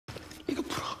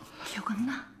기억 안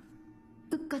나?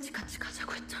 끝까지 같이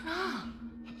가자고 했잖아.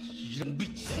 이런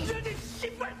미친 년이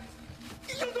씨발!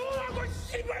 이거 놓으라고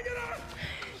씨발년아!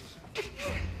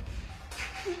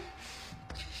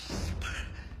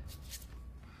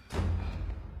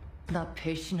 나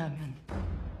배신하면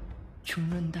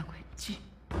죽는다고 했지?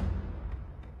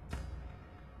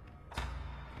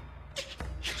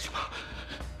 이러지 마.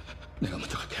 내가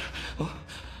먼저 갈게.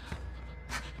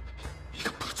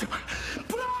 이거 불어 제발.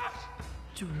 불어!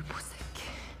 쫄보 새끼.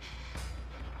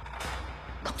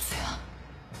 덕수야,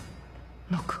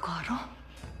 너 그거 알아?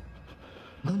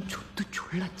 넌 족도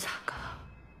졸라 차.